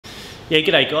Yeah,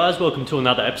 g'day guys, welcome to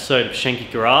another episode of Shenke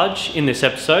Garage. In this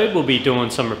episode we'll be doing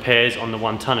some repairs on the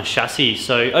 1 tonner chassis.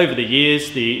 So over the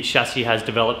years the chassis has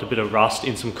developed a bit of rust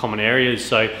in some common areas,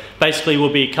 so basically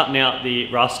we'll be cutting out the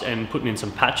rust and putting in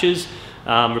some patches,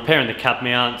 repairing the cab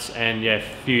mounts and yeah, a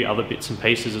few other bits and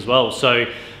pieces as well. So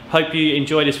hope you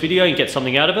enjoy this video and get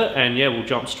something out of it, and yeah, we'll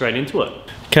jump straight into it.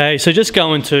 Okay, so just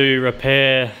going to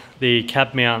repair the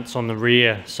cab mounts on the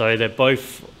rear. So they're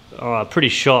both pretty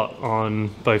shot on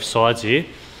both sides here,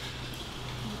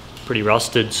 pretty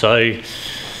rusted. So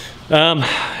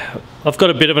I've got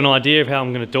a bit of an idea of how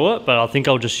I'm going to do it, but I think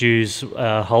I'll just use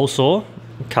a hole saw,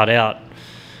 cut out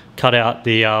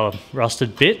the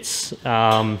rusted bits.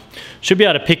 Should be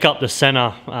able to pick up the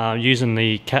center using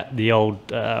the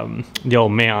old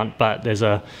mount, but there's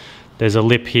a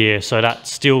lip here, so that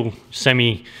still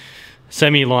semi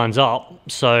lines up.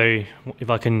 So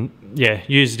if I can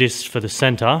use this for the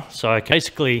center. So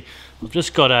basically I've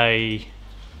just got a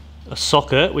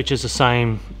socket which is the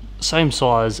same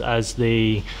size as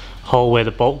the hole where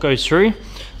the bolt goes through.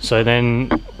 So then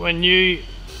when you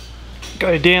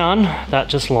go down, that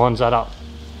just lines that up.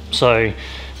 So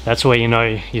that's where you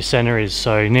know your center is.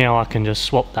 So now I can just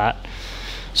swap that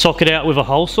socket out with a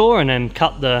hole saw and then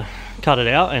cut it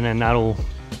out, and then that'll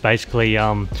basically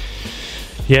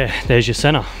yeah, there's your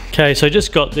center. Okay, so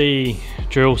just got the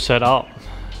drill set up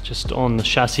just on the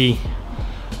chassis,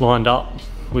 lined up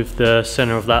with the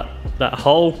center of that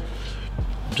hole.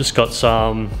 Just got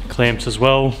some clamps as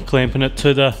well, clamping it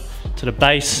to the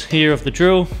base here of the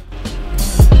drill.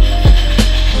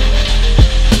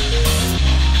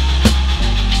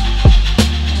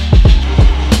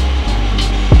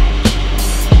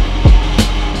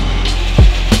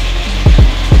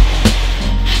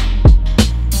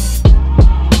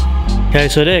 Okay,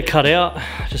 so they're cut out.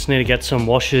 Just need to get some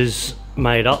washers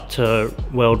made up to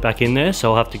weld back in there.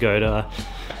 So I'll have to go to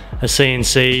a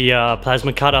CNC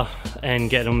plasma cutter and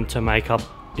get them to make up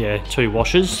 2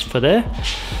 washers for there.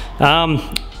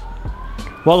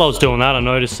 While I was doing that, I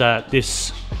noticed that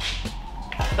this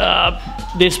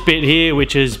bit here,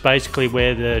 which is basically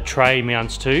where the tray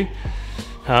mounts to,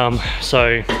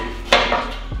 so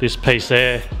this piece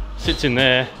there sits in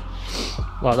there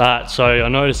like that. So I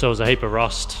noticed there was a heap of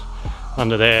rust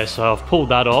under there, so I've pulled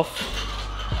that off,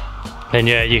 and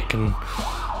yeah, you can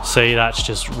see that's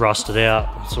just rusted out.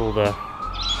 It's all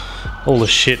the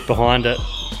shit behind it.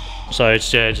 So it's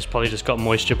just probably just got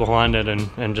moisture behind it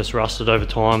and just rusted over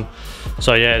time.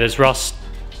 So yeah, there's rust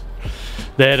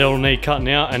there that'll need cutting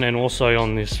out, and then also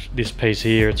on this piece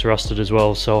here, it's rusted as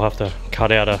well. So I'll have to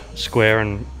cut out a square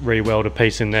and re-weld a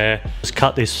piece in there. Just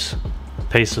cut this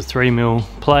piece of 3mm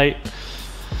plate.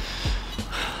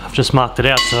 I've just marked it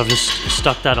out, so I've just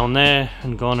stuck that on there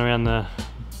and gone around the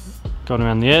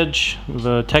edge with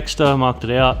a texter, marked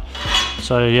it out.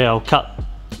 So yeah, I'll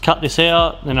cut this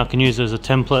out, then I can use it as a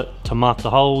template to mark the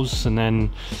holes, and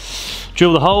then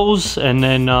drill the holes, and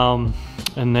then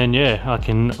yeah, I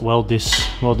can weld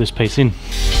this piece in.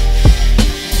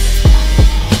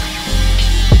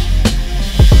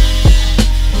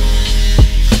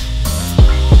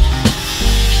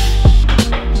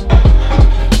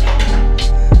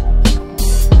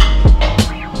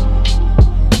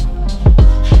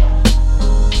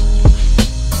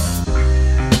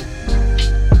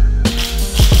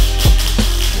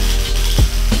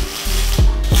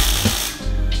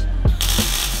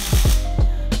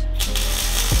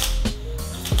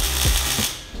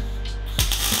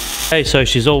 Okay, so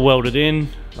she's all welded in.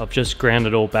 I've just ground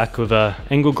it all back with a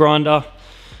angle grinder.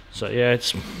 So yeah,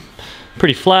 it's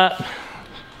pretty flat.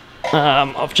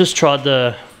 I've just tried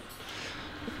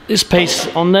this piece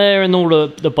on there, and all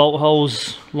the bolt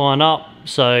holes line up.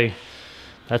 So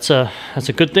that's a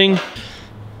good thing.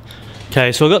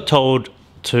 Okay, so I got told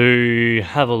to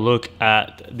have a look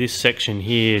at this section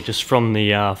here, just from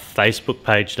the Facebook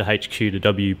page, the HQ to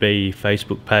WB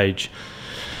Facebook page.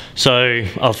 So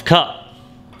I've cut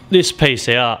this piece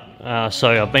out,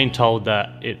 so I've been told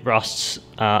that it rusts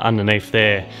underneath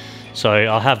there. So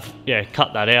I have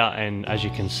cut that out, and as you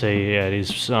can see, it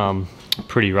is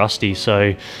pretty rusty.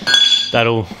 So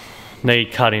that'll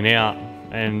need cutting out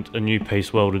and a new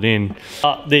piece welded in.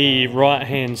 The right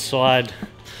hand side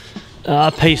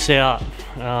piece out,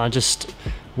 just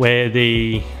where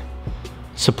the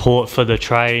support for the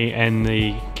tray and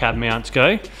the cab mounts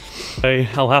go. So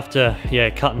I'll have to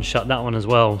cut and shut that one as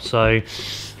well. So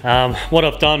what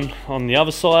I've done on the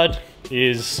other side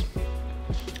is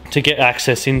to get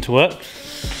access into it.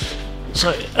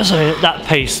 So that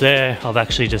piece there, I've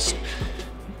actually just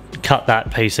cut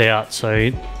that piece out. So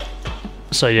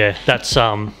yeah, that's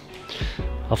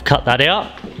I've cut that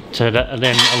out to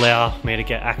then allow me to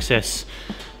get access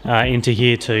into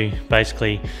here to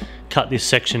basically cut this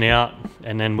section out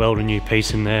and then weld a new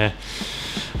piece in there.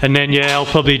 And then yeah, I'll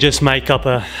probably just make up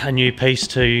a new piece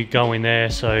to go in there.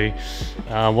 So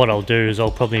what I'll do is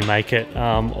I'll probably make it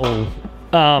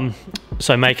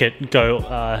so make it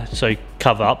go, so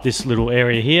cover up this little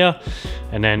area here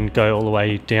and then go all the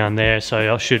way down there.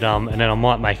 So I should, and then I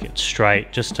might make it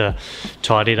straight just to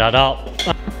tidy that up.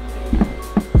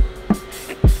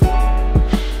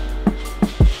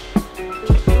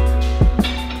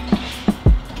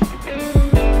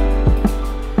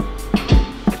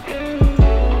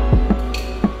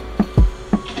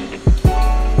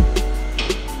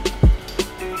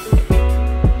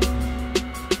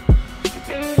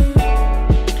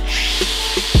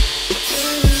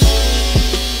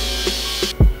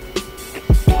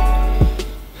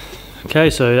 Okay,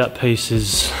 so that piece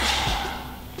is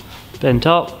bent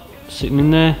up, sitting in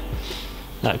there.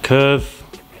 That curve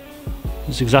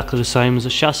is exactly the same as the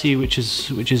chassis, which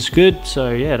is good.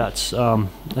 So yeah, that's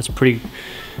pretty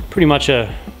much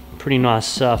a pretty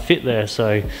nice fit there.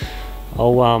 So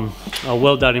I'll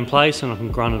weld that in place and I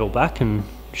can grind it all back and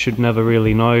should never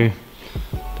really know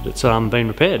that it's been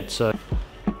repaired. So.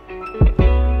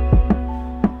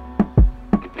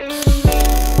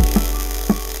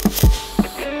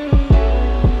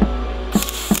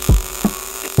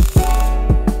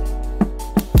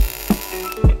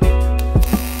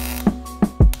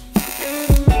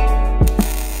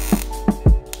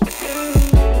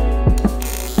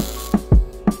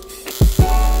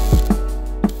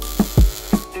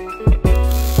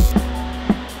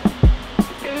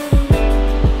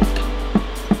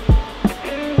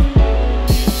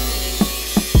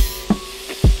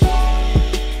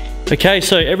 Okay,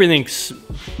 so everything's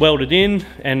welded in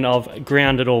and I've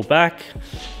ground it all back.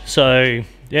 So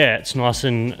yeah, it's nice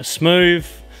and smooth.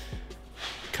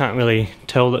 Can't really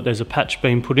tell that there's a patch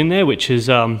being put in there, which is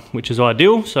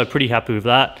ideal. So pretty happy with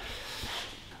that.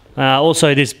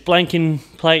 Also this blanking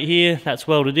plate here, that's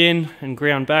welded in and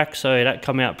ground back, so that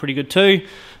come out pretty good too.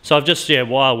 So I've just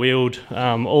wire wheeled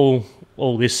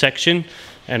all this section,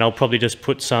 and I'll probably just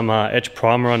put some etch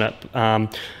primer on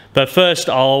it. But first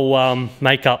I'll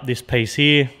make up this piece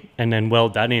here and then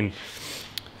weld that in.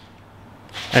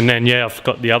 And then yeah, I've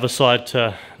got the other side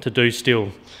to do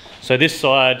still. So this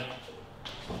side,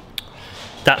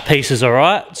 that piece is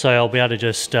alright, so I'll be able to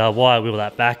just wire wheel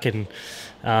that back, and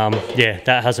yeah,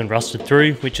 that hasn't rusted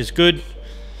through, which is good.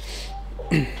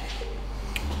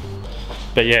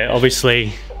 But yeah,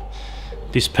 obviously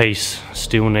this piece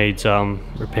still needs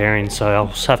repairing, so I'll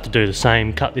just have to do the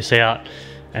same, cut this out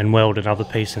and weld another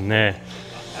piece in there.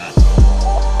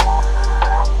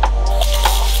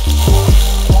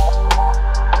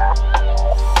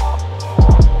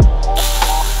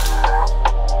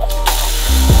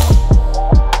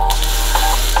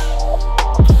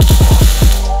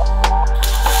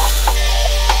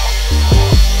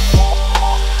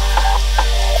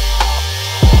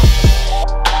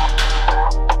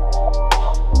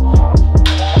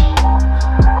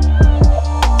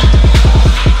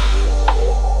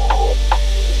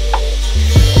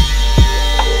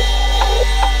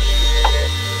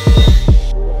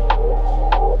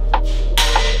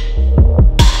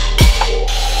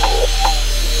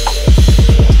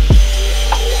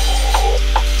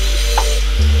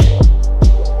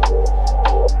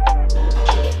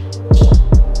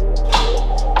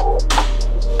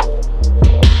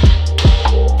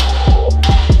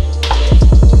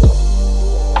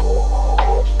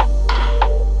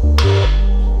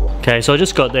 Okay, so I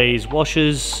just got these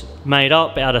washers made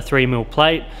up out of 3mm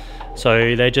plate.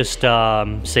 So they're just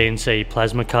CNC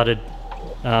plasma cutted.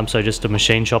 So just a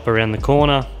machine shop around the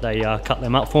corner, they cut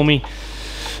them up for me.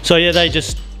 So yeah, they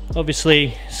just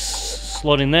obviously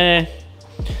slot in there.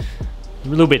 A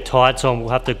little bit tight, so we'll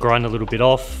have to grind a little bit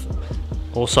off.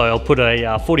 Also, I'll put a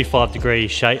 45-degree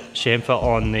chamfer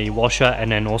on the washer,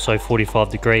 and then also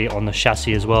 45-degree on the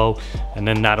chassis as well, and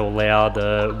then that'll allow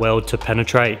the weld to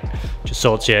penetrate, just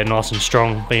so it's nice and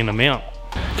strong being a mount.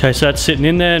 Okay, so that's sitting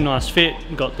in there, nice fit.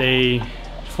 Got the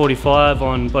 45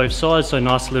 on both sides, so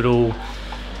nice little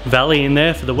valley in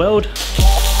there for the weld.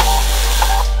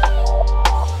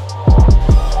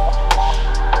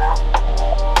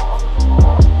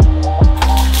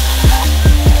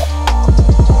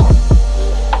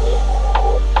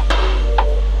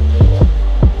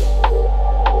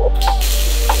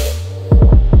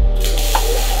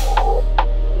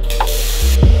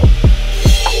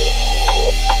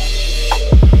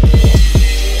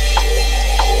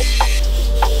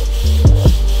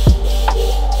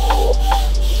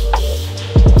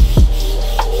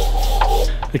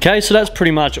 Okay, so that's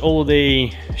pretty much all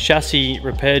the chassis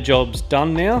repair jobs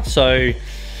done now. So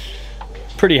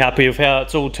pretty happy with how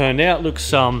it's all turned out.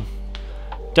 Looks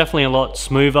definitely a lot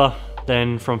smoother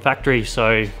than from factory,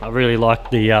 so I really like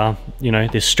the you know,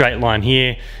 this straight line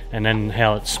here, and then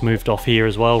how it's smoothed off here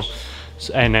as well.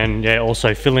 And then yeah,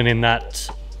 also filling in that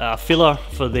filler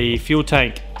for the fuel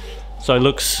tank, so it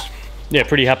looks, yeah,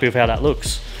 pretty happy with how that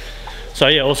looks. So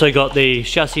yeah, also got the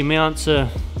chassis mounts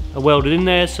are welded in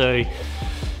there, so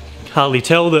hardly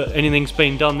tell that anything's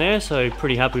been done there, so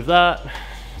pretty happy with that.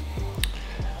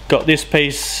 Got this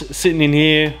piece sitting in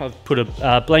here. I've put a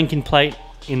blanking plate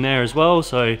in there as well,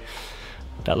 so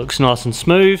that looks nice and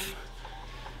smooth.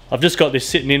 I've just got this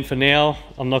sitting in for now.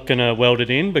 I'm not going to weld it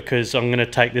in because I'm going to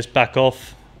take this back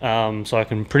off, so I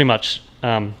can pretty much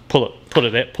pull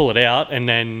it out, and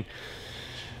then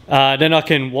I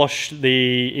can wash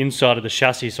the inside of the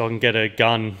chassis, so I can get a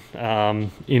gun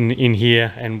in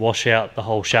here and wash out the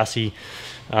whole chassis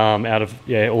out of,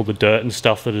 yeah, all the dirt and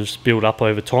stuff that has built up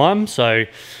over time. So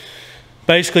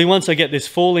basically, once I get this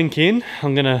fall link in,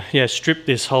 I'm gonna, yeah, strip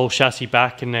this whole chassis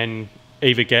back, and then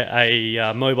either get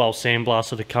a mobile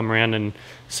sandblaster to come around and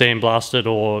sandblast it,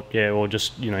 or yeah, or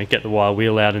just, you know, get the wire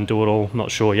wheel out and do it all.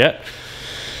 Not sure yet.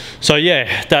 So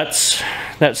yeah, that's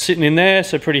sitting in there.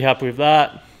 So pretty happy with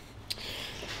that.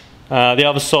 The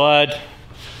other side,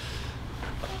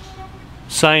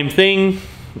 same thing.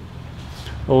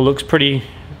 All looks pretty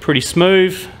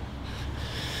smooth.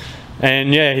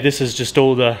 And yeah, this is just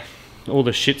all the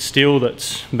shit steel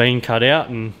that's been cut out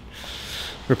and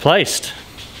replaced.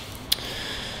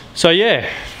 So yeah,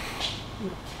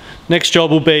 next job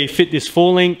will be fit this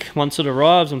four link once it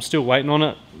arrives. I'm still waiting on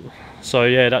it. So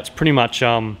yeah, that's pretty much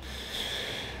at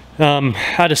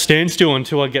a standstill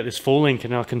until I get this four link,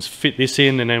 and I can fit this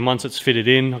in, and then once it's fitted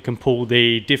in, I can pull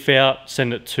the diff out,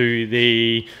 send it to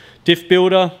the diff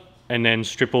builder, and then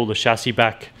strip all the chassis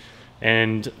back,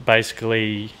 and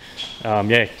basically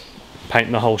yeah,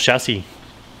 paint the whole chassis.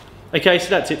 Okay, so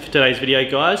that's it for today's video,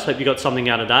 guys. Hope you got something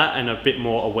out of that and a bit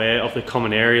more aware of the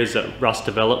common areas that rust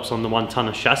develops on the 1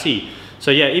 tonner chassis. So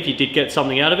yeah, if you did get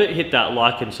something out of it, hit that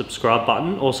like and subscribe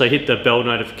button. Also hit the bell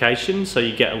notification so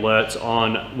you get alerts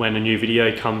on when a new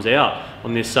video comes out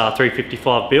on this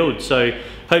 355 build. So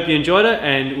hope you enjoyed it,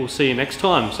 and we'll see you next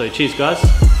time. So cheers,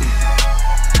 guys.